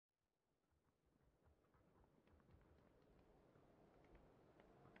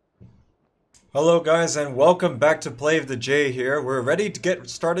Hello guys and welcome back to Play of the J here. We're ready to get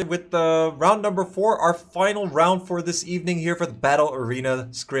started with round number 4, our final round for this evening here for the Battle Arena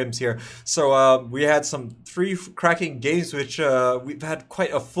Scrims here. So we had some 3 cracking games which we've had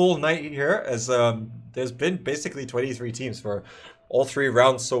quite a full night here as there's been basically 23 teams for all 3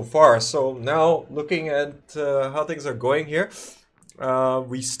 rounds so far. So now looking at how things are going here,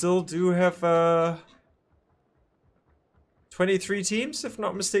 we still do have 23 teams if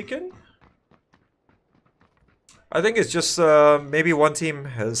not mistaken. I think it's just maybe one team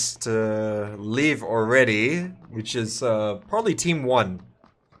has to leave already, which is probably Team 1.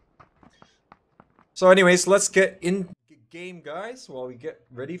 So anyways, let's get in game, guys, while we get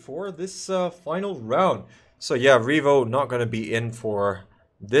ready for this final round. So yeah, Revo not going to be in for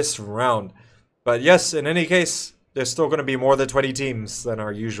this round. But yes, in any case, there's still going to be more than 20 teams than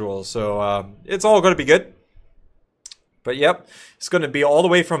our usual. So it's all going to be good. But yep, it's going to be all the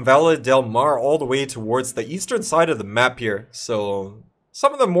way from Valle del Mar all the way towards the eastern side of the map here. So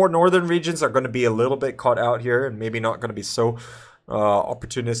some of the more northern regions are going to be a little bit caught out here and maybe not going to be so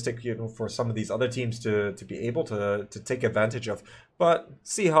opportunistic, you know, for some of these other teams to be able to take advantage of. But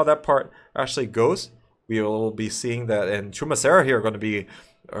see how that part actually goes. We will be seeing that in Chumacera here are going to be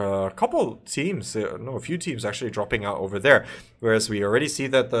a couple teams, no, a few teams actually dropping out over there. Whereas we already see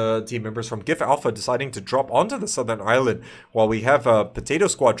that the team members from GIF Alpha deciding to drop onto the southern island, while we have Potato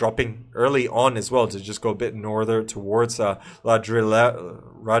Squad dropping early on as well to just go a bit northern towards La Drillera?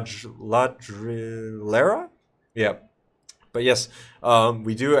 Yeah. But yes,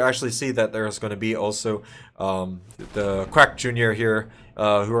 we do actually see that there's going to be also the Quack Jr. here,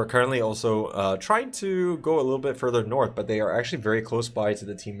 who are currently also trying to go a little bit further north, but they are actually very close by to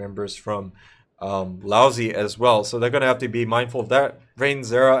the team members from Lousy as well. So they're going to have to be mindful of that. Rain,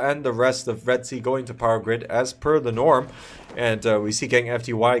 Zera, and the rest of Red Sea going to Power Grid as per the norm. And we see Gang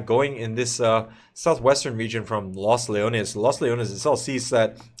FTY going in this southwestern region from Los Leones. Los Leones itself sees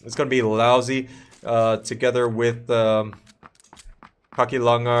that it's going to be Lousy together with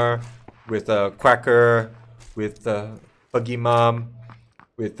KakiLanggar, with Quacker, with Buggy Mom,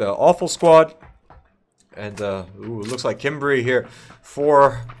 with Awful Squad, and ooh, looks like Kimberly here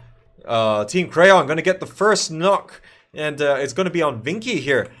for Team Crayon. Going to get the first knock, and it's going to be on Vinky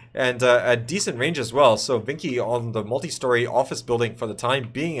here, and at decent range as well. So Vinky on the multi-story office building for the time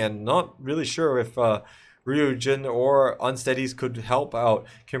being, and not really sure if Ryujin or Unsteadies could help out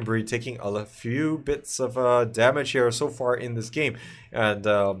Kimberly, taking a few bits of damage here so far in this game. And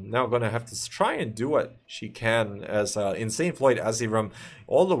now going to have to try and do what she can as Insane Floyd Aziram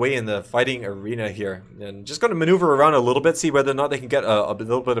all the way in the fighting arena here. And just going to maneuver around a little bit, see whether or not they can get a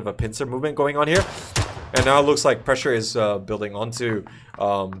little bit of a pincer movement going on here. And now it looks like pressure is building onto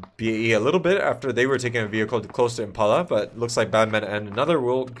BAE a little bit after they were taking a vehicle close to Impala, but looks like Batman and another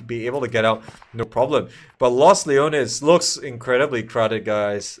will be able to get out, no problem. But Los Leones looks incredibly crowded,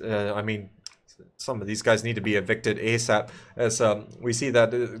 guys. I mean, some of these guys need to be evicted ASAP, as we see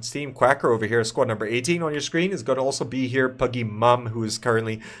that it's Team Quacker over here, squad number 18 on your screen, is going to also be here Puggy Mum, who is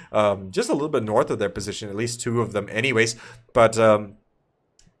currently just a little bit north of their position, at least 2 of them anyways. But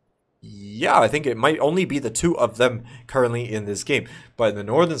yeah, I think it might only be the 2 of them currently in this game. But in the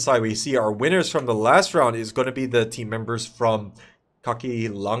northern side, we see our winners from the last round is going to be the team members from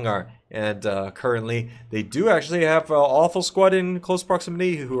KakiLanggar. And currently, they do actually have Awful Squad in close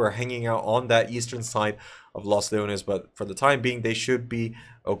proximity who are hanging out on that eastern side of Los Leones. But for the time being, they should be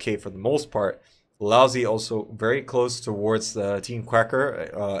okay for the most part. Lousy also very close towards the Team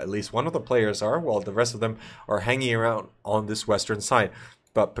Quacker. At least one of the players are, while the rest of them are hanging around on this western side.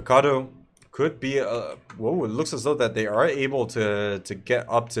 But Picado could be, whoa, it looks as though that they are able to get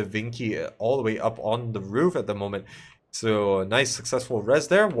up to Vinky all the way up on the roof at the moment. So a nice successful res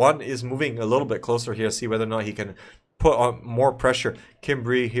there. One is moving a little bit closer here, see whether or not he can put on more pressure.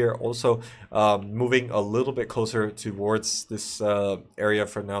 Kimberly here also moving a little bit closer towards this area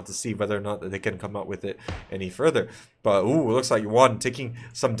for now to see whether or not they can come up with it any further. But ooh, it looks like one taking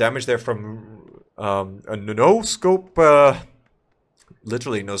some damage there from a no-scope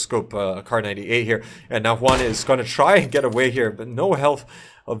literally no scope Car 98 here, and now Juan is going to try and get away here, but no health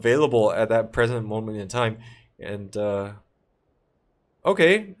available at that present moment in time. And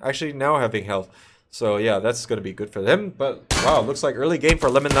okay, actually now having health, so yeah, that's going to be good for them. But wow, looks like early game for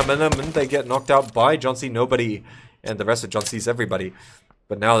Lemon. They get knocked out by John C. Nobody and the rest of John C's everybody.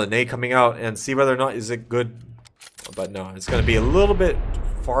 But now the Nay coming out, and see whether or not is it good. But no, it's going to be a little bit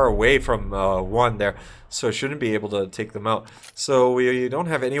far away from one there, so shouldn't be able to take them out. So we don't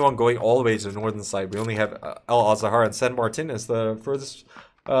have anyone going all the way to the northern side. We only have El Azahar and San Martin as the furthest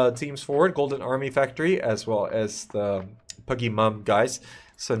teams forward. Golden Army Factory as well as the Puggy Mum guys.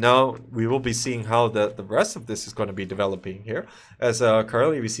 So now we will be seeing how the rest of this is going to be developing here. As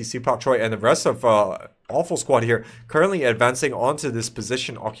currently we see Seapak and the rest of Awful Squad here currently advancing onto this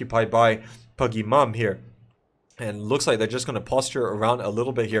position occupied by Pegi here. And looks like they're just going to posture around a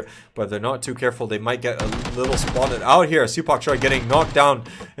little bit here. But if they're not too careful, they might get a little spotted out here. Seapak getting knocked down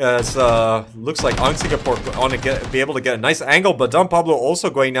as looks like Singapore on to be able to get a nice angle. But Don Pablo also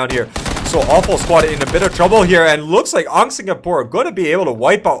going down here. So Awful Squad in a bit of trouble here. And looks like Singapore are going to be able to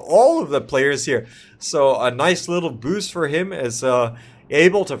wipe out all of the players here. So a nice little boost for him as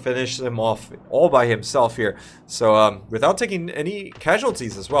able to finish them off all by himself here. So without taking any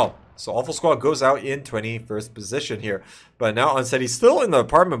casualties as well. So Awful Squad goes out in 21st position here. But now Unsteady's still in the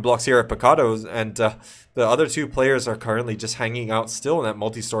apartment blocks here at Picado's. And the other two players are currently just hanging out still in that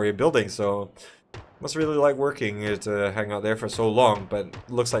multi-story building. So must really like working to hang out there for so long. But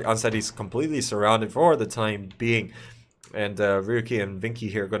looks like Unsteady's completely surrounded for the time being. And Ryuki and Vinky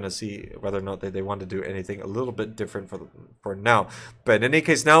here are going to see whether or not they want to do anything a little bit different for now. But in any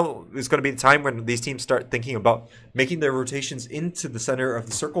case, now is going to be the time when these teams start thinking about making their rotations into the center of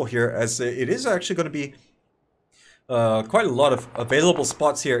the circle here, as it is actually going to be quite a lot of available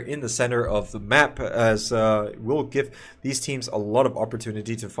spots here in the center of the map, as will give these teams a lot of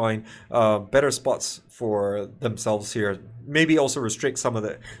opportunity to find better spots for themselves here. Maybe also restrict some of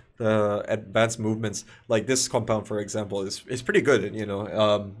the advanced movements, like this compound, for example, is pretty good. You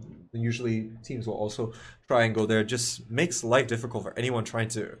know, usually teams will also try and go there. Just makes life difficult for anyone trying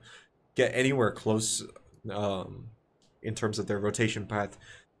to get anywhere close in terms of their rotation path.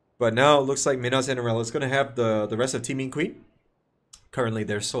 But now it looks like Minas and Arella is going to have the rest of Team Mean Queen. Currently,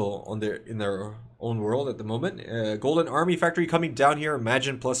 they're still on in their own world at the moment. Golden Army Factory coming down here.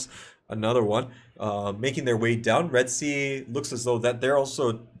 Imagine plus another one, making their way down. Red Sea looks as though that they're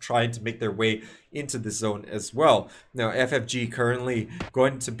also trying to make their way into the zone as well. Now, FFG currently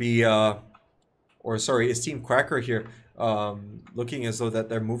going to be, or sorry, is Team Quacker here. Looking as though that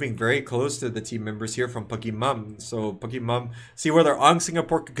they're moving very close to the team members here from Pagi. So Pagi see whether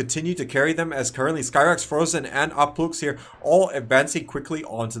Singapore could continue to carry them, as currently Skyrax, Frozen, and Uplux here all advancing quickly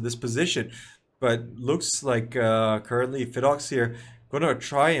onto this position. But looks like currently Fidox here going to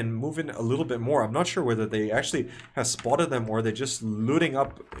try and move in a little bit more. I'm not sure whether they actually have spotted them or they're just looting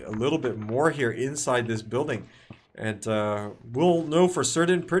up a little bit more here inside this building. And we'll know for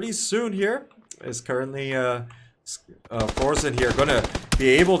certain pretty soon here, as currently Frozen here going to be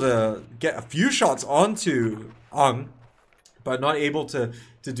able to get a few shots onto but not able to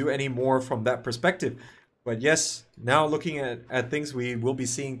do any more from that perspective. But yes, now looking at things, we will be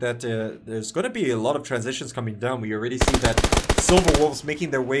seeing that there's going to be a lot of transitions coming down. We already see that Silver Wolves making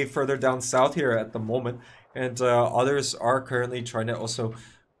their way further down south here at the moment. And others are currently trying to also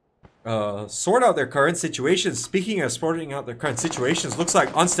sort out their current situations. Speaking of sorting out their current situations, looks like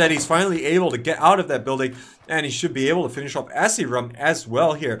Unsteady's finally able to get out of that building. And he should be able to finish off Asirum as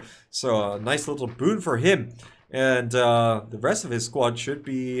well here. So a nice little boon for him. And the rest of his squad should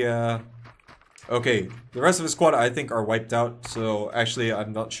be... okay, the rest of his squad I think are wiped out, so actually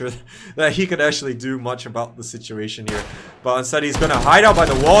I'm not sure that he could actually do much about the situation here. But instead he's going to hide out by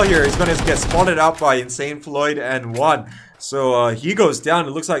the wall here. He's going to get spotted out by Insane Floyd and 1. So he goes down.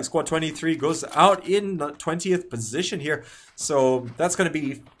 It looks like squad 23 goes out in the 20th position here. So that's going to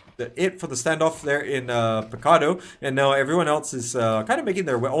be it for the standoff there in Picado. And now everyone else is kind of making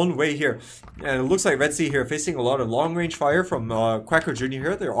their own way here. And it looks like Red Sea here facing a lot of long-range fire from Quacker.JR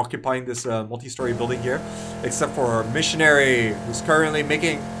here. They're occupying this multi-story building here. Except for Missionary, who's currently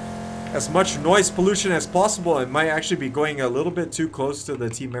making as much noise pollution as possible. And might actually be going a little bit too close to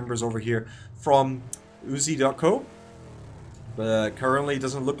the team members over here from Uzi.co. But currently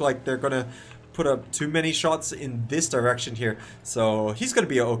doesn't look like they're going to put up too many shots in this direction here, so he's going to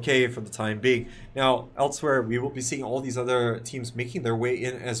be okay for the time being. Now elsewhere we will be seeing all these other teams making their way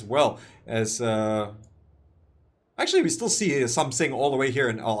in as well, as actually we still see Samseng all the way here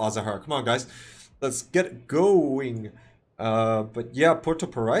in Al Azhar. Come on guys, let's get going. But yeah, Puerto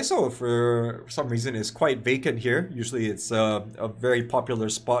Paraiso for some reason is quite vacant here. Usually it's a very popular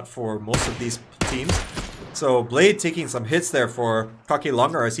spot for most of these teams. So Blade taking some hits there for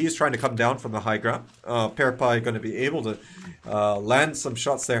KakiLanggar as he is trying to come down from the high ground. Parapai going to be able to land some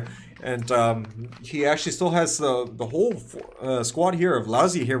shots there. And he actually still has the whole squad here of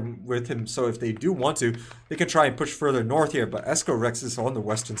Lousy here with him. So if they do want to, they can try and push further north here. But Esco Rex is on the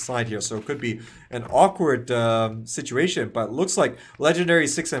western side here. So it could be an awkward situation. But it looks like Legendary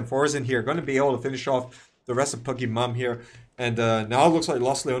 6 and 4 is in here. Going to be able to finish off the rest of Pokemon here. And now it looks like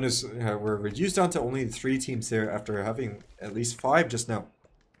Los Leones were reduced down to only 3 teams there after having at least 5 just now.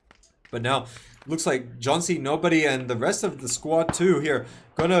 But now, looks like John C. Nobody and the rest of the squad too here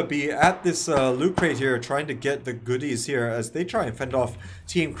gonna be at this loot crate here, trying to get the goodies here as they try and fend off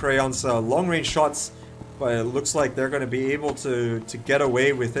Team Crayon's long-range shots. But it looks like they're gonna be able to get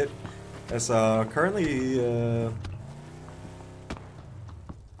away with it, as currently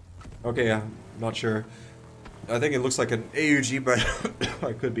okay, I'm not sure. I think it looks like an AUG, but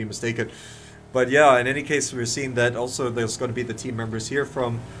I could be mistaken. But yeah, in any case, we're seeing that also there's going to be the team members here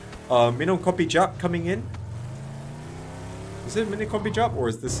from Minumkopijap coming in. Is it Minumkopijap or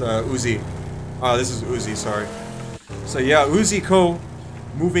is this Uzi? This is Uzi, sorry. So yeah, Uzi Co.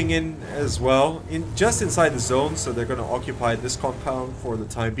 moving in as well, just inside the zone, so they're going to occupy this compound for the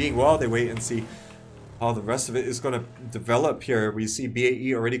time being while they wait and see how the rest of it is going to develop here. We see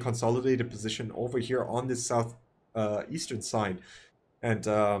BAE already consolidated position over here on this south eastern side. And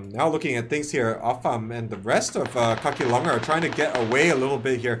now looking at things here, Afam and the rest of KakiLanggar are trying to get away a little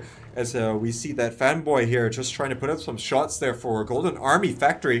bit here, as we see that fanboy here just trying to put up some shots there for Golden Army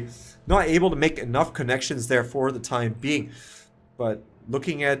Factory. Not able to make enough connections there for the time being. But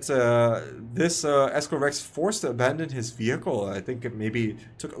looking at this, Esco Rex forced to abandon his vehicle. I think it maybe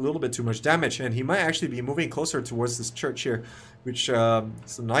took a little bit too much damage, and he might actually be moving closer towards this church here, which is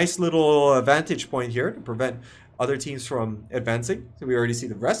a nice little vantage point here to prevent other teams from advancing. So we already see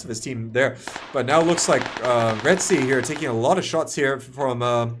the rest of his team there. But now looks like Red Sea here taking a lot of shots here from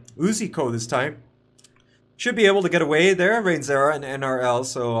Uzi Co this time. Should be able to get away there, Rainzera and NRL,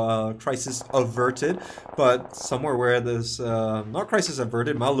 so crisis averted. But somewhere where there's not crisis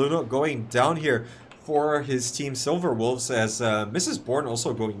averted, Maluna going down here for his team Silver Wolves, as Mrs. Bourne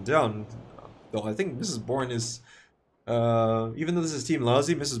also going down. Though I think Mrs. Bourne is, even though this is Team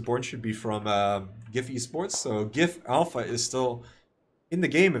Lousy, Mrs. Bourne should be from GIF Esports. So GIF Alpha is still in the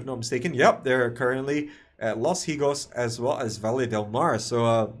game, if not mistaken. Yep, they're currently at Los Higos as well as Valle del Mar.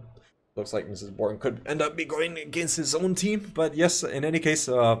 So looks like Mrs. Bourne could end up be going against his own team. But yes, in any case,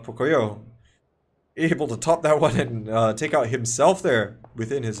 Pocoyo able to top that one and take out himself there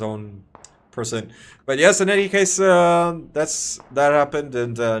within his own person. But yes, in any case, that happened.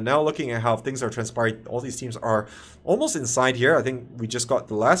 And now looking at how things are transpiring, all these teams are almost inside here. I think we just got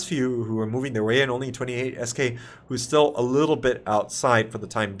the last few who are moving their way in, only 28 SK who's still a little bit outside for the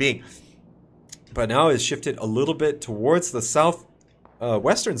time being. But now it's shifted a little bit towards the south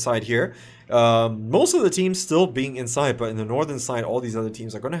western side here. Most of the teams still being inside, but in the northern side, all these other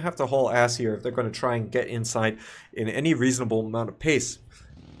teams are going to have to haul ass here if they're going to try and get inside in any reasonable amount of pace.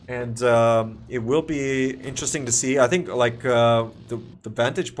 And it will be interesting to see. I think like the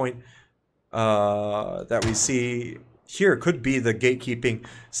vantage point that we see here could be the gatekeeping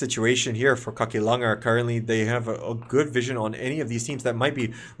situation here for KakiLanggar. Currently, they have a good vision on any of these teams that might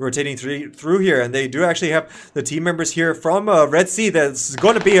be rotating through here. And they do actually have the team members here from Red Sea. That's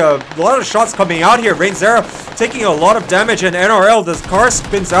going to be a lot of shots coming out here. Rainzera taking a lot of damage, and NRL, this car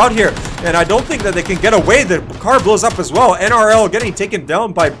spins out here. And I don't think that they can get away. The car blows up as well. NRL getting taken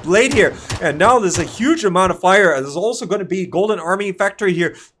down by Blade here. And now there's a huge amount of fire. There's also going to be Golden Army Factory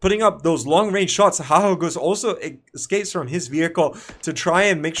here putting up those long-range shots. Hahogos also escapes from his vehicle to try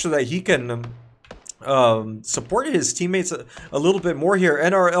and make sure that he can support his teammates a little bit more here.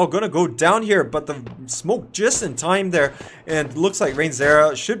 NRL gonna go down here, but the smoke just in time there, and looks like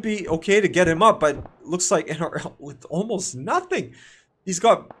Rainzera should be okay to get him up, but looks like NRL with almost nothing. He's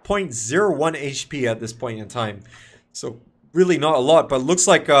got 0.01 HP at this point in time, so really not a lot. But looks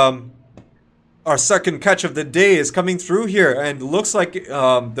like our second catch of the day is coming through here, and looks like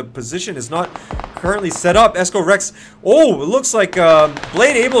the position is not currently set up. Esco Rex, oh, it looks like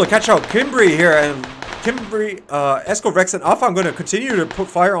Blade able to catch out Kimbri here, and Kimbri, Esco Rex and Alpha, I'm going to continue to put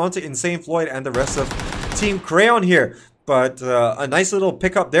fire onto Insane Floyd and the rest of Team Crayon here. But a nice little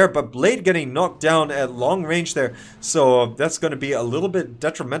pickup there, but Blade getting knocked down at long range there. So that's going to be a little bit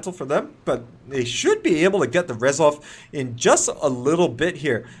detrimental for them, but they should be able to get the res off in just a little bit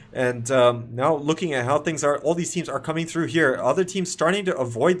here. And now looking at how things are, all these teams are coming through here. Other teams starting to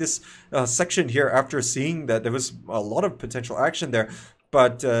avoid this section here after seeing that there was a lot of potential action there.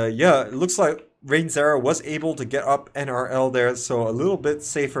 But yeah, it looks like Rainzera was able to get up NRL there, so a little bit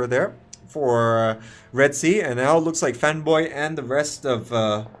safer there for Red Sea. And now it looks like Fanboy and the rest of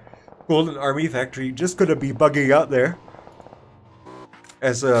Golden Army Factory just gonna be bugging out there,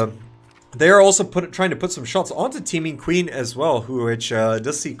 as they are also trying to put some shots onto Teaming Queen as well, which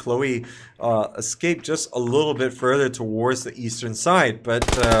does see Chloe escape just a little bit further towards the eastern side, but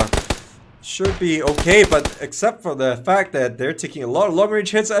should be okay. But except for the fact that they're taking a lot of long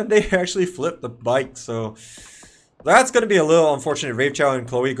range hits and they actually flip the bike, so that's going to be a little unfortunate. Rave Chow and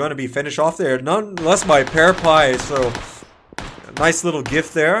Chloe going to be finished off there, nonetheless by Pear Pie. So nice little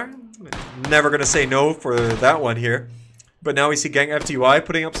gift there. never going to say no for that one here. But now we see Gank.FTY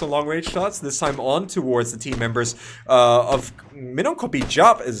putting up some long-range shots, this time on towards the team members of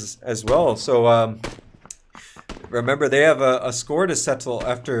Minumkopijap as well. So, remember, they have a score to settle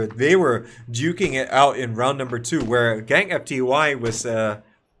after they were duking it out in round number 2, where Gank.FTY was... oh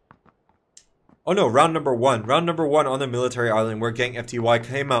no, round number 1. Round number 1 on the military island, where Gank.FTY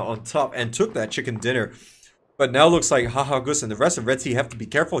came out on top and took that chicken dinner. But now looks like Hahagus and the rest of Red Sea have to be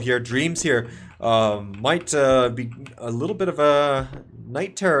careful here. Dreams here might be a little bit of a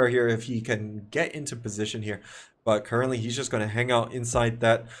night terror here if he can get into position here. But currently he's just going to hang out inside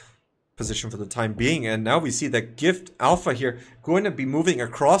that position for the time being. And now we see that Gift Alpha here going to be moving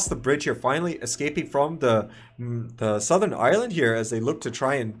across the bridge here, finally escaping from the southern island here as they look to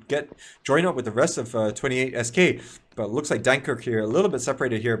try and join up with the rest of 28SK. But it looks like Dunkirk here a little bit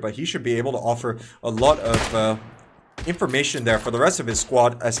separated here, but he should be able to offer a lot of information there for the rest of his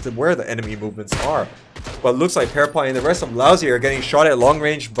squad as to where the enemy movements are. But it looks like Paraply and the rest of Lousy are getting shot at long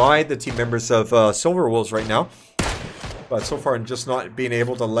range by the team members of Silver Wolves right now. But so far, just not being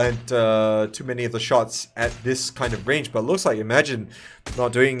able to land too many of the shots at this kind of range. But it looks like, imagine,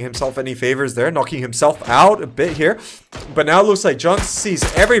 not doing himself any favors there, knocking himself out a bit here. But now it looks like John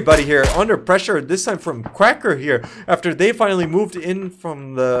sees everybody here under pressure, this time from Quacker here, after they finally moved into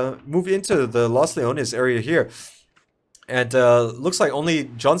the Los Leones area here. And looks like only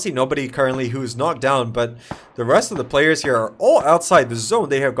John C. Nobody currently who's knocked down, but the rest of the players here are all outside the zone.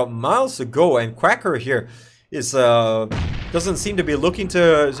 They have got miles to go, and Quacker here is doesn't seem to be looking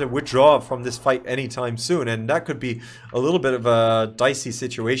to withdraw from this fight anytime soon, and that could be a little bit of a dicey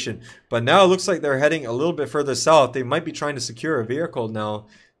situation. But now it looks like they're heading a little bit further south. They might be trying to secure a vehicle now.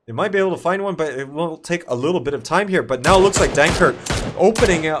 They might be able to find one, but it will take a little bit of time here. But now it looks like Dunkirk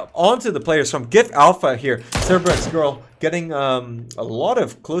opening up onto the players from Gift Alpha here. Cerebrex Girl getting a lot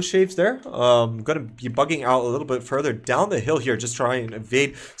of close shaves there. Going to be bugging out a little bit further down the hill here, just try and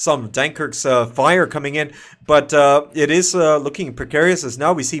evade some Dunkirk's fire coming in. But it is looking precarious as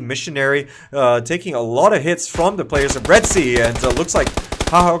now we see Missionary taking a lot of hits from the players of Red Sea. And looks like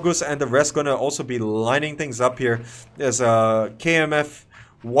Hahagus and the rest going to also be lining things up here. There's KMF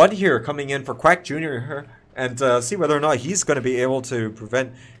 1 here coming in for Quack Jr. and see whether or not he's going to be able to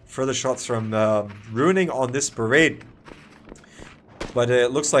prevent further shots from ruining on this parade. But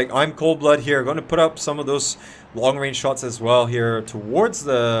it looks like I'm Cold Blood here, going to put up some of those long-range shots as well here towards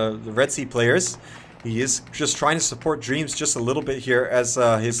the Red Sea players. He is just trying to support Dreams just a little bit here as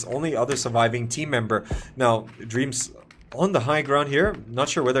his only other surviving team member. Now, Dreams on the high ground here, not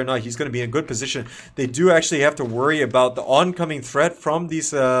sure whether or not he's going to be in a good position. They do actually have to worry about the oncoming threat from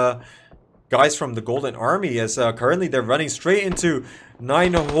these guys from the Golden Army, as currently they're running straight into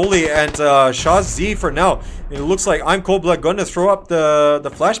Nine Holy and Shah Z for now. It looks like I'm Cold Blood going to throw up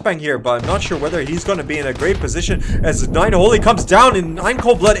the flashbang here, but I'm not sure whether he's going to be in a great position as Nine Holy comes down and I'm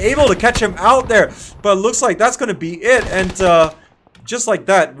Cold Blood able to catch him out there. But it looks like that's going to be it, and just like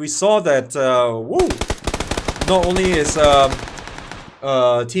that, we saw that, woo! Not only is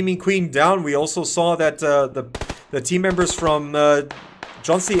Teaming Queen down, we also saw that the team members from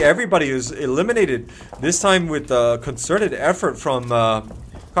John C. Everybody is eliminated. This time with a concerted effort from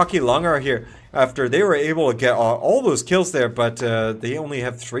KakiLanggar here, after they were able to get all those kills there, but they only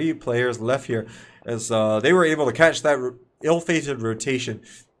have 3 players left here, as they were able to catch that ill-fated rotation.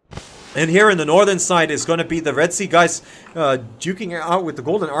 And here in the northern side is going to be the Red Sea guys duking out with the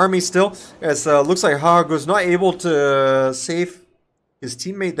Golden Army still, as looks like Hahago's not able to save his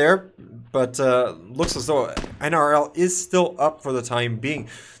teammate there, but looks as though NRL is still up for the time being.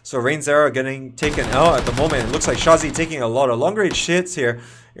 So Rain Zara getting taken out at the moment. It looks like Shazi taking a lot of long range hits here,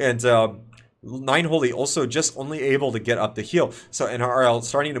 and Nine Holy also just only able to get up the hill. So NRL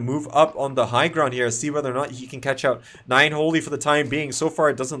starting to move up on the high ground here, see whether or not he can catch out Nine Holy for the time being. So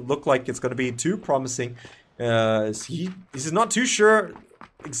far it doesn't look like it's going to be too promising. He's not too sure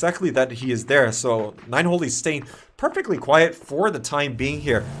exactly that he is there. So Nine Holy staying perfectly quiet for the time being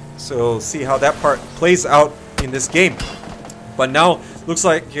here. So see how that part plays out in this game. But now looks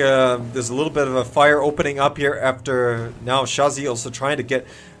like there's a little bit of a fire opening up here after now Shazi also trying to get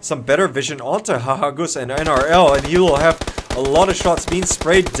some better vision onto Hahagus and NRL, and he will have a lot of shots being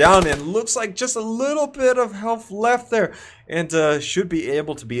sprayed down, and looks like just a little bit of health left there, and should be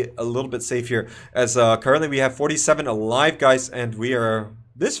able to be a little bit safe here, as currently we have 47 alive guys, and we are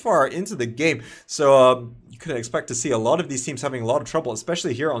this far into the game. So you could expect to see a lot of these teams having a lot of trouble,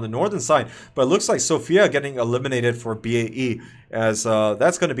 especially here on the northern side. But it looks like Sophia getting eliminated for BAE, as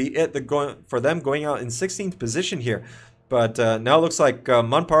that's going to be it for them going out in 16th position here. But now it looks like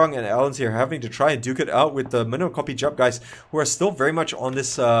Manparang and Allen's here having to try and duke it out with the Minumkopijap guys, who are still very much on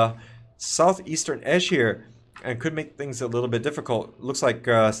this southeastern edge here, and could make things a little bit difficult. Looks like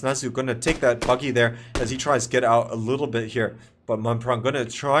Snazu gonna take that buggy there as he tries to get out a little bit here. But Minumkopijap gonna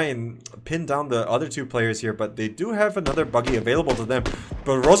try and pin down the other two players here, but they do have another buggy available to them.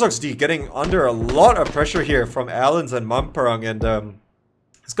 But Resurgence getting under a lot of pressure here from Allens and Minumkopijap, and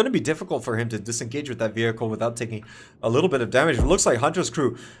it's going to be difficult for him to disengage with that vehicle without taking a little bit of damage. It looks like Hunter's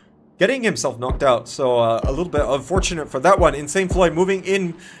crew getting himself knocked out, so a little bit unfortunate for that one. Insane Floyd moving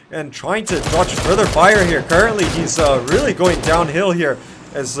in and trying to dodge further fire here. Currently, he's really going downhill here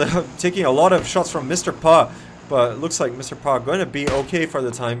as taking a lot of shots from Mr. Pa, but it looks like Mr. Pa going to be okay for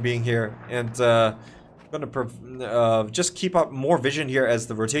the time being here, and going to just keep up more vision here as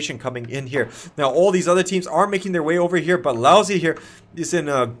the rotation coming in here. Now all these other teams are making their way over here, but Lousy here is in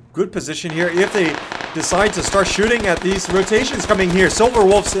a good position here. If they decide to start shooting at these rotations coming here, Silver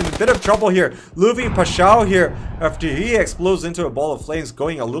Wolf's in a bit of trouble here. Luving Pashao here after he explodes into a ball of flames,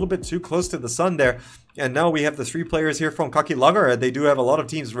 going a little bit too close to the sun there. And now we have the three players here from KakiLanggar. They do have a lot of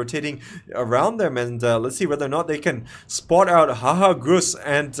teams rotating around them, and let's see whether or not they can spot out Haha Gus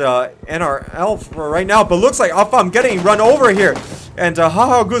and NRL for right now. But looks like Afam getting run over here, and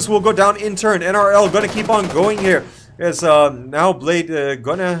Haha Gus will go down in turn. NRL gonna keep on going here as now Blade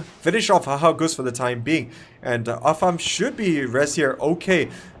gonna finish off Haha Gus for the time being, and Afam should be res here okay.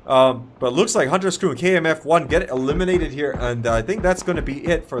 But looks like Hunter's crew and KMF1 get eliminated here, and I think that's gonna be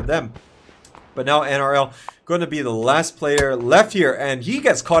it for them. But now NRL going to be the last player left here, and he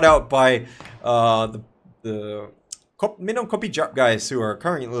gets caught out by the Minumkopijap guys who are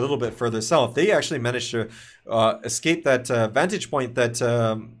currently a little bit further south. They actually managed to escape that vantage point that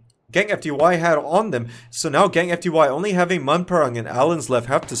Gank.FTY had on them. So now Gank.FTY only having Minumkopijap and Allens left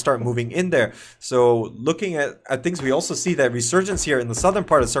have to start moving in there. So looking at things, we also see that Resurgence here in the southern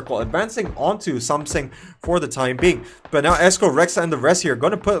part of the circle advancing onto Samseng for the time being. But now Esco, Rex, and the rest here are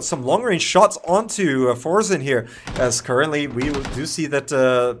going to put some long-range shots onto Forzen here, as currently we do see that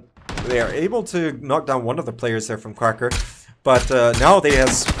they are able to knock down one of the players there from Quacker. But now they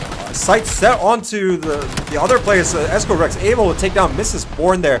have sights set onto the other players. Esco Rex able to take down Mrs.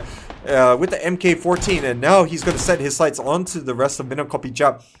 Bourne there with the MK14, and now he's going to set his sights onto the rest of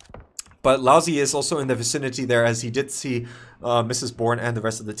Minumkopijap. But Lousy is also in the vicinity there, as he did see Mrs. Bourne and the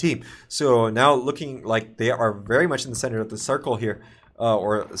rest of the team. So now looking like they are very much in the center of the circle here.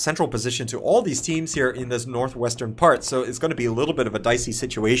 Or central position to all these teams here in this northwestern part. So it's going to be a little bit of a dicey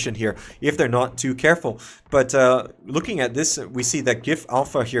situation here if they're not too careful. But looking at this, we see that GIF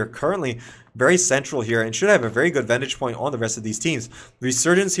Alpha here currently very central here and should have a very good vantage point on the rest of these teams.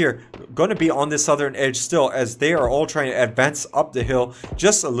 Resurgence here going to be on the southern edge still, as they are all trying to advance up the hill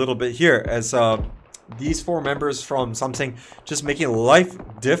just a little bit here, as these four members from Samseng just making life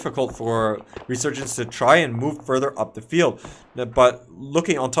difficult for Resurgence to try and move further up the field. But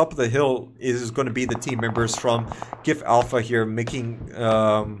looking on top of the hill is going to be the team members from GIF Alpha here, making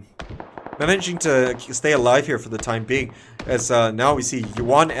managing to stay alive here for the time being, as now we see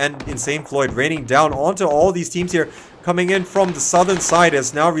Yuan and Insane Floyd raining down onto all these teams here coming in from the southern side,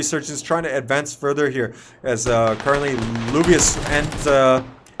 as now Resurgence trying to advance further here, as currently Lubius and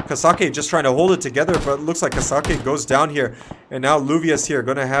Kasake just trying to hold it together, but it looks like Kasake goes down here, and now Luvius here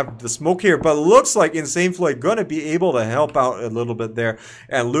going to have the smoke here, but looks like Insane Floyd going to be able to help out a little bit there,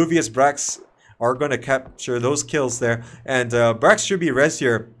 and Luvius Brax are going to capture those kills there, and Brax should be res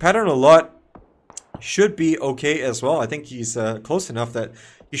here. Pattern a lot should be okay as well. I think he's close enough that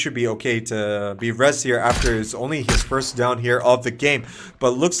he should be okay to be res here after it's only his first down here of the game.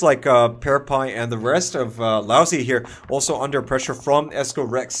 But looks like Pearpie and the rest of Lousy here also under pressure from Esco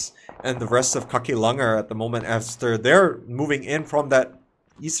Rex and the rest of KakiLanggar at the moment, after they're moving in from that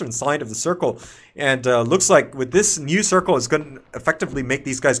eastern side of the circle. And looks like with this new circle, it's going to effectively make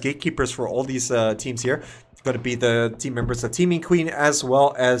these guys gatekeepers for all these teams here. It's going to be the team members of Teaming Queen, as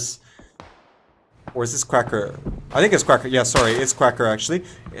well as... Or is this Quacker? I think it's Quacker. Yeah, sorry, it's Quacker actually.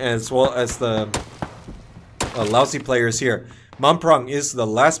 As well as the Lousy players here. Minumkopijap is the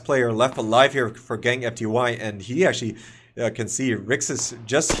last player left alive here for Gank.FTY, and he actually can see Rix is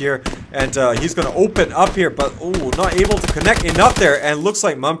just here, and he's going to open up here, but not able to connect enough there, and looks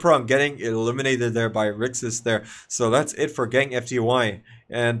like Minumkopijap getting eliminated there by Rixis there. So that's it for Gank.FTY.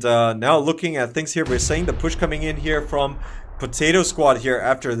 And now looking at things here, we're seeing the push coming in here from Potato Squad here,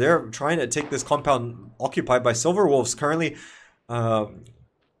 after they're trying to take this compound occupied by Silver Wolves. Currently,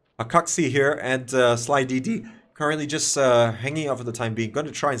 Akaxi here and Sly DD currently just hanging out for the time being. Going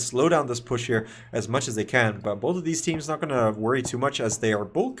to try and slow down this push here as much as they can, but both of these teams not going to worry too much, as they are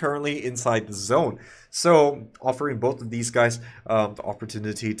both currently inside the zone. So offering both of these guys the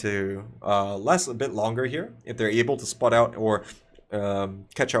opportunity to last a bit longer here if they're able to spot out or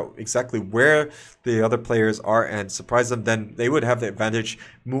catch out exactly where the other players are and surprise them, then they would have the advantage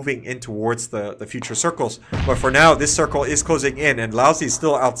moving in towards the future circles. But for now, this circle is closing in, and Lousy is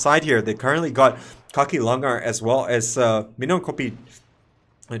still outside here. They currently got KakiLanggar as well as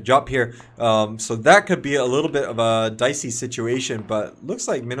Minumkopijap here. So that could be a little bit of a dicey situation, but looks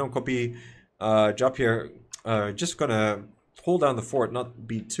like Minumkopijap here just gonna hold down the fort, not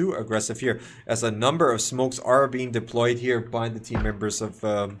be too aggressive here, as a number of smokes are being deployed here by the team members of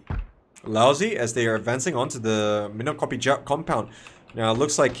Lousy as they are advancing onto the Minumkopijap compound. Now it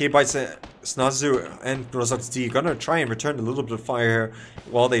looks like KBytes, Snazu, and Resurgence gonna try and return a little bit of fire here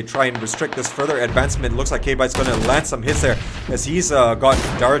while they try and restrict this further advancement. Looks like KBytes gonna land some hits there as he's got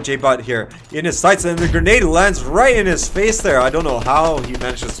Dara-JBot here in his sights, and the grenade lands right in his face there. I don't know how he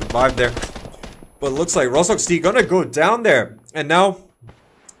managed to survive there. But it looks like Resurgence gonna go down there. And now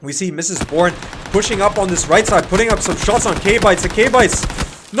we see Mrs.BWN pushing up on this right side, putting up some shots on KBytes. The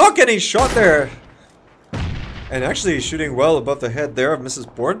KBytes not getting shot there. And actually shooting well above the head there of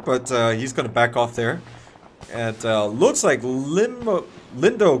Mrs.BWN, but he's gonna back off there. And looks like Lindo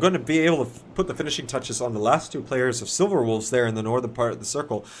gonna be able to put the finishing touches on the last two players of Silver Wolves there in the northern part of the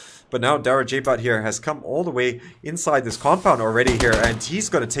circle. But now Dara-JBot here has come all the way inside this compound already here, and he's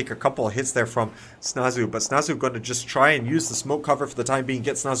going to take a couple of hits there from Snazu. But Snazu going to just try and use the smoke cover for the time being,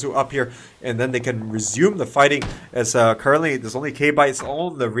 get Snazu up here, and then they can resume the fighting, as currently there's only KBytes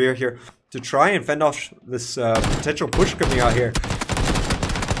all in the rear here to try and fend off this potential push coming out here.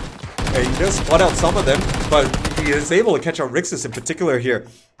 And he does spot out some of them, but he is able to catch out Rixus in particular here.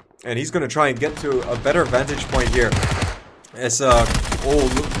 And he's going to try and get to a better vantage point here. As,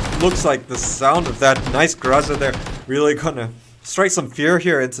 looks like the sound of that nice Graza there really gonna strike some fear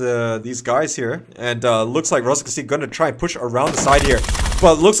here into these guys here. And looks like Resurgence gonna try and push around the side here.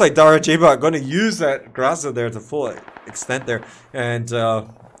 But looks like Dara-JBot gonna use that Graza there to full extent there. And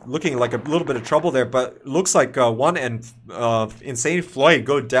looking like a little bit of trouble there. But looks like One and Insane Floyd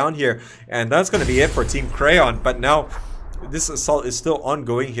go down here. And that's gonna be it for Team Crayon. But now this assault is still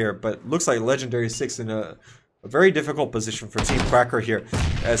ongoing here. But looks like Legendary 6 in a very difficult position for Team Quacker here,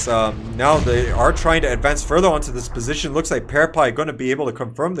 as now they are trying to advance further onto this position. Looks like Pearpie going to be able to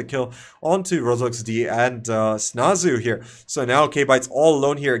confirm the kill onto Resurgence and Snazu here. So now KBytes all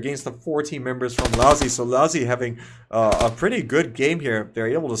alone here against the 4 team members from Lousy. So Lousy having a pretty good game here. They're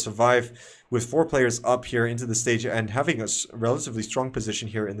able to survive with 4 players up here into the stage and having a relatively strong position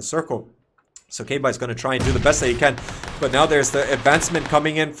here in the circle. So KBytes going to try and do the best that he can. But now there's the advancement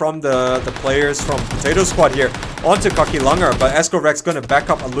coming in from the players from Potato Squad here onto KakiLanggar. But Escorex going to back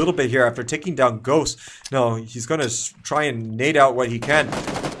up a little bit here after taking down Ghost. No, he's going to try and nade out what he can.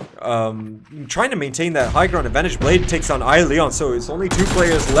 Trying to maintain that high ground advantage. Blade takes on Leon, so it's only 2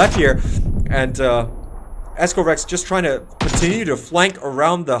 players left here. And Escorex just trying to continue to flank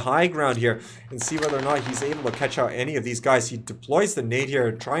around the high ground here and see whether or not he's able to catch out any of these guys. He deploys the nade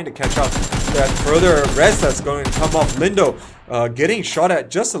here, trying to catch out that further res that's going to come off Lindo. Getting shot at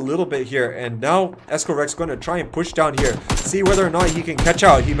just a little bit here, and now Escorex going to try and push down here, see whether or not he can catch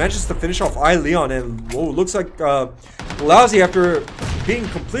out. He manages to finish off Leon, and whoa, looks like Lousy, after being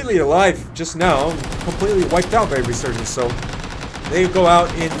completely alive just now, completely wiped out by Resurgence. So they go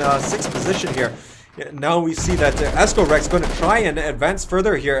out in 6th position here. Now we see that Escorex going to try and advance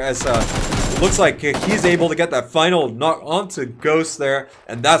further here, as it looks like he's able to get that final knock onto Ghost there,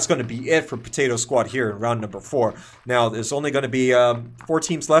 and that's going to be it for Potato Squad here in round number 4. Now there's only going to be 4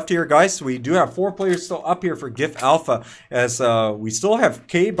 teams left here, guys. So we do have 4 players still up here for GIF Alpha, as we still have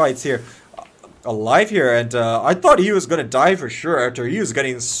KBytes here alive here, and I thought he was going to die for sure after he was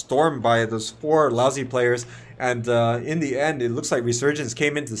getting stormed by those 4 Lousy players, and in the end it looks like Resurgence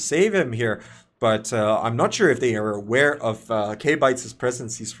came in to save him here. But I'm not sure if they are aware of KBytes'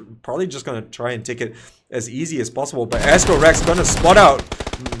 presence. He's probably just going to try and take it as easy as possible. But Escorex going to spot out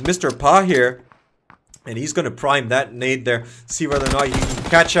Mr. Pa here. And he's going to prime that nade there. See whether or not he can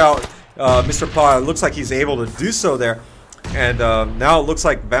catch out Mr. Pa. It looks like he's able to do so there. And now it looks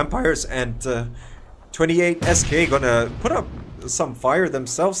like Vampires and 28SK going to put up some fire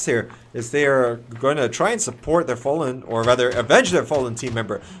themselves here, as they are going to try and support their fallen, or rather avenge their fallen team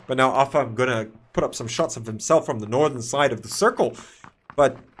member. But now Alpha going to put up some shots of himself from the northern side of the circle,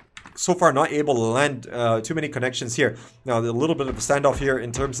 but so far not able to land too many connections here. Now a little bit of a standoff here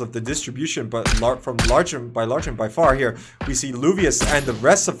in terms of the distribution, but from large and by far here we see Luvius and the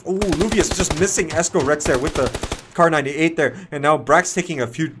rest of Luvius just missing Escorex there with the Car 98 there, and now Brax taking a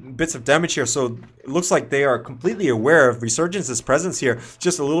few bits of damage here. So it looks like they are completely aware of Resurgence's presence here,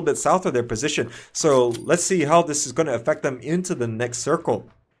 just a little bit south of their position. So let's see how this is going to affect them into the next circle.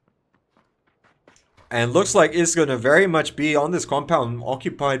 And looks like it's going to very much be on this compound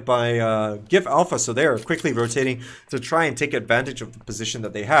occupied by GIF Alpha. So they're quickly rotating to try and take advantage of the position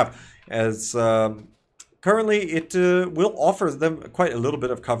that they have. As currently it will offer them quite a little bit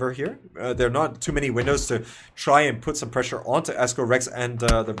of cover here. There are not too many windows to try and put some pressure onto Escorex and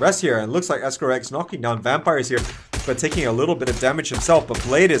the rest here. And it looks like Escorex knocking down vampires here, but taking a little bit of damage himself. But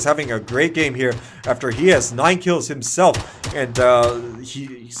Blade is having a great game here after he has 9 kills himself. And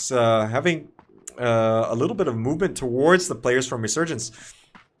he's having a little bit of movement towards the players from Resurgence,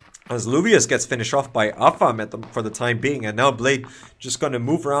 as Luvius gets finished off by Afam for the time being. And now Blade just going to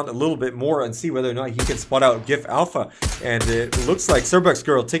move around a little bit more and see whether or not he can spot out GIF Alpha. And it looks like Cerbex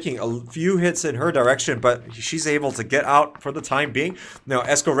Girl taking a few hits in her direction, but she's able to get out for the time being. Now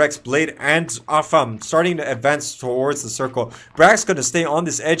Escorex, Blade, and Afam starting to advance towards the circle. Brack's going to stay on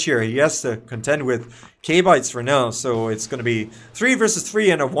this edge here. He has to contend with K-Bites for now, so it's going to be 3 versus 3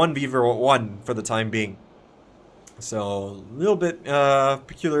 and a 1v1 for the time being. So a little bit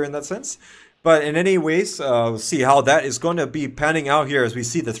peculiar in that sense. But in any ways, we'll see how that is going to be panning out here as we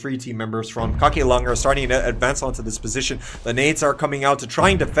see the 3 team members from KakiLanggar starting to advance onto this position. The nades are coming out to try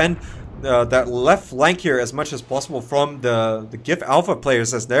and defend that left flank here as much as possible from the GIF Alpha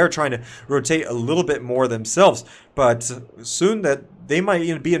players, as they're trying to rotate a little bit more themselves. But soon that they might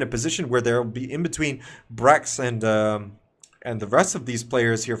even be in a position where they'll be in between Brax and the rest of these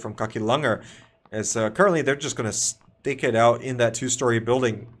players here from KakiLanggar. As currently they're just going to stake it out in that 2-story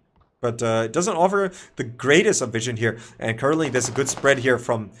building. But it doesn't offer the greatest of vision here. And currently there's a good spread here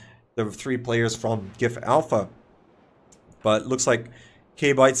from the 3 players from GIF Alpha. But looks like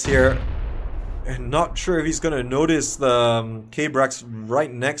K-Bites here. And not sure if he's going to notice the K-Brax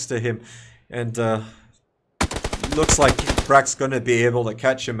right next to him. And looks like Brax going to be able to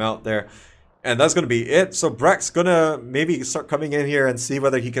catch him out there. And that's going to be it. So Brack's going to maybe start coming in here and see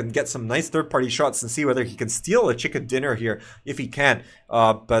whether he can get some nice third-party shots and see whether he can steal a chicken dinner here if he can.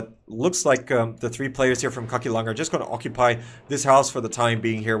 But looks like the 3 players here from KakiLanggar are just going to occupy this house for the time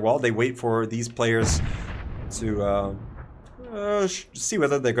being here while they wait for these players to see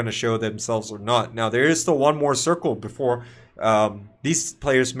whether they're going to show themselves or not. Now, there is still one more circle before these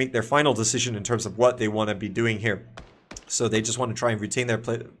players make their final decision in terms of what they want to be doing here. So they just want to try and retain their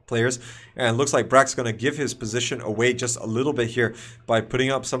players. And it looks like Brack's going to give his position away just a little bit here by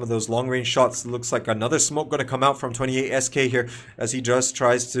putting up some of those long-range shots. It looks like another smoke going to come out from 28SK here as he just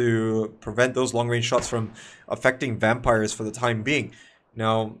tries to prevent those long-range shots from affecting vampires for the time being.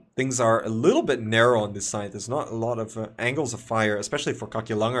 Now, things are a little bit narrow on this side. There's not a lot of angles of fire, especially for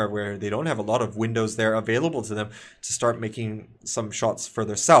KakiLanggar, where they don't have a lot of windows there available to them to start making some shots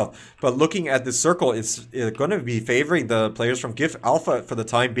further south. But looking at this circle, it's going to be favoring the players from GIF Alpha for the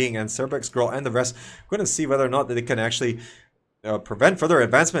time being, and Cerbex Girl and the rest. We're going to see whether or not they can actually prevent further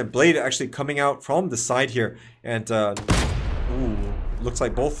advancement. Blade actually coming out from the side here, and ooh, looks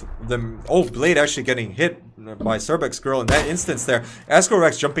like both of them. Oh, Blade actually getting hit by Cerbex Girl in that instance there.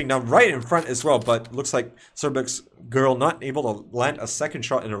 Escorex jumping down right in front as well, but looks like Cerbex Girl not able to land a second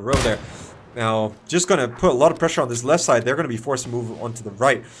shot in a row there. Now, just going to put a lot of pressure on this left side. They're going to be forced to move onto the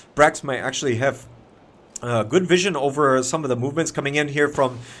right. Brax might actually have good vision over some of the movements coming in here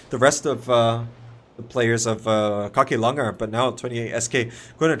from the rest of the players of KakiLanggar, but now 28SK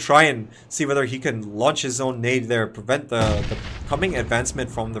going to try and see whether he can launch his own nade there, prevent the coming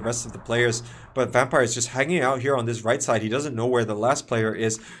advancement from the rest of the players. But Vampire is just hanging out here on this right side. He doesn't know where the last player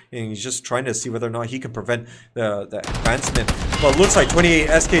is, and he's just trying to see whether or not he can prevent the advancement. But looks like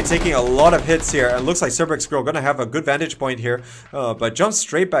 28SK taking a lot of hits here, and looks like Cerbex Girl going to have a good vantage point here, but jumps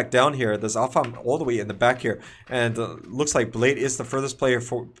straight back down here. There's Alpha all the way in the back here, and looks like Blade is the furthest player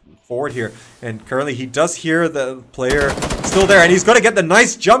forward here, and currently he does hear the player still there, and he's going to get the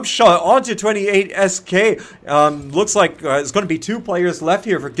nice jump shot onto 28SK. Looks like it's going to be 2 players left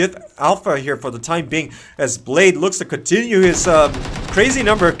here for GIF Alpha here for the time being, as Blade looks to continue his crazy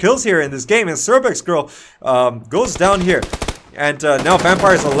number of kills here in this game, and Cerbex Girl goes down here, and now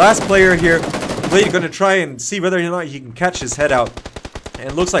Vampire is the last player here. Blade going to try and see whether or not he can catch his head out. And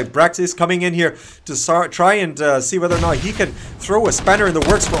it looks like Brax is coming in here to try and see whether or not he can throw a spanner in the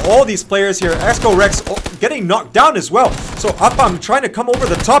works for all these players here. Escorex getting knocked down as well. So Apam trying to come over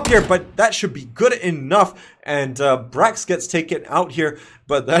the top here, but that should be good enough. And Brax gets taken out here.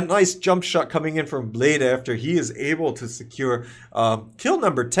 But that nice jump shot coming in from Blade after he is able to secure kill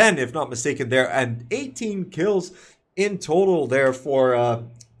number 10, if not mistaken there. And 18 kills in total there for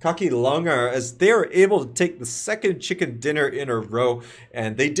KakiLanggar, as they are able to take the second chicken dinner in a row,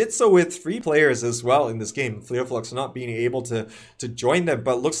 and they did so with 3 players as well in this game. Fleoflux not being able to join them,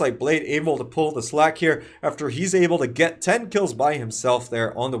 but looks like Blade able to pull the slack here after he's able to get 10 kills by himself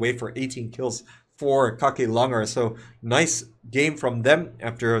there on the way for 18 kills for KakiLanggar. So nice game from them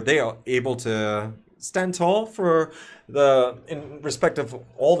after they are able to stand tall for in respect of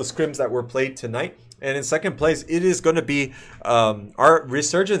all the scrims that were played tonight. And in second place, it is going to be our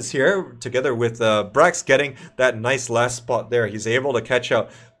Resurgence here, together with Brax getting that nice last spot there. He's able to catch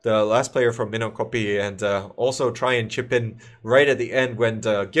out the last player from Minumkopijap and also try and chip in right at the end when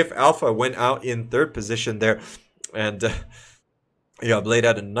GIF Alpha went out in third position there. And yeah, laid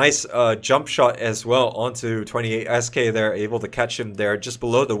out a nice jump shot as well onto 28 SK there, able to catch him there just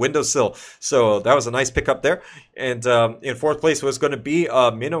below the windowsill. So that was a nice pickup there. And in fourth place was going to be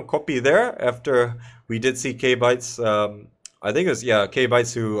Minumkopijap there, after we did see K-Bytes. I think it was, yeah,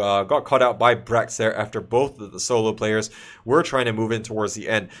 K-Bytes who got caught out by Brax there after both of the solo players were trying to move in towards the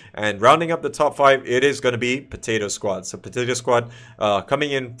end. And rounding up the top 5, it is going to be Potato Squad. So Potato Squad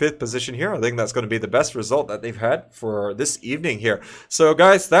coming in 5th position here. I think that's going to be the best result that they've had for this evening here. So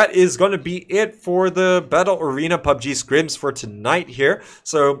guys, that is going to be it for the Battle Arena PUBG scrims for tonight here.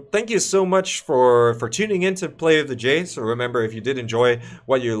 So thank you so much for tuning in to Play of the J. So remember, if you did enjoy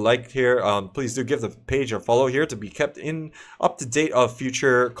what you liked here, please do give the page a follow here to be kept up to date of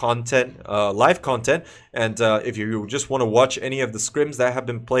future content, live content. And if you just want to watch any of the scrims that have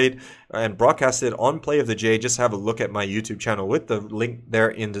been played and broadcasted on Play of the J, just have a look at my YouTube channel with the link there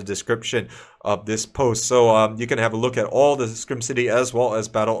in the description of this post. So you can have a look at all the Scrim City as well as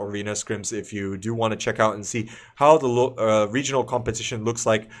Battle Arena scrims if you do want to check out and see how the regional competition looks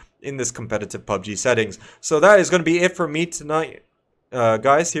like in this competitive PUBG settings. So that is going to be it for me tonight,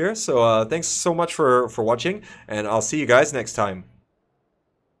 guys here. So thanks so much for watching, and I'll see you guys next time.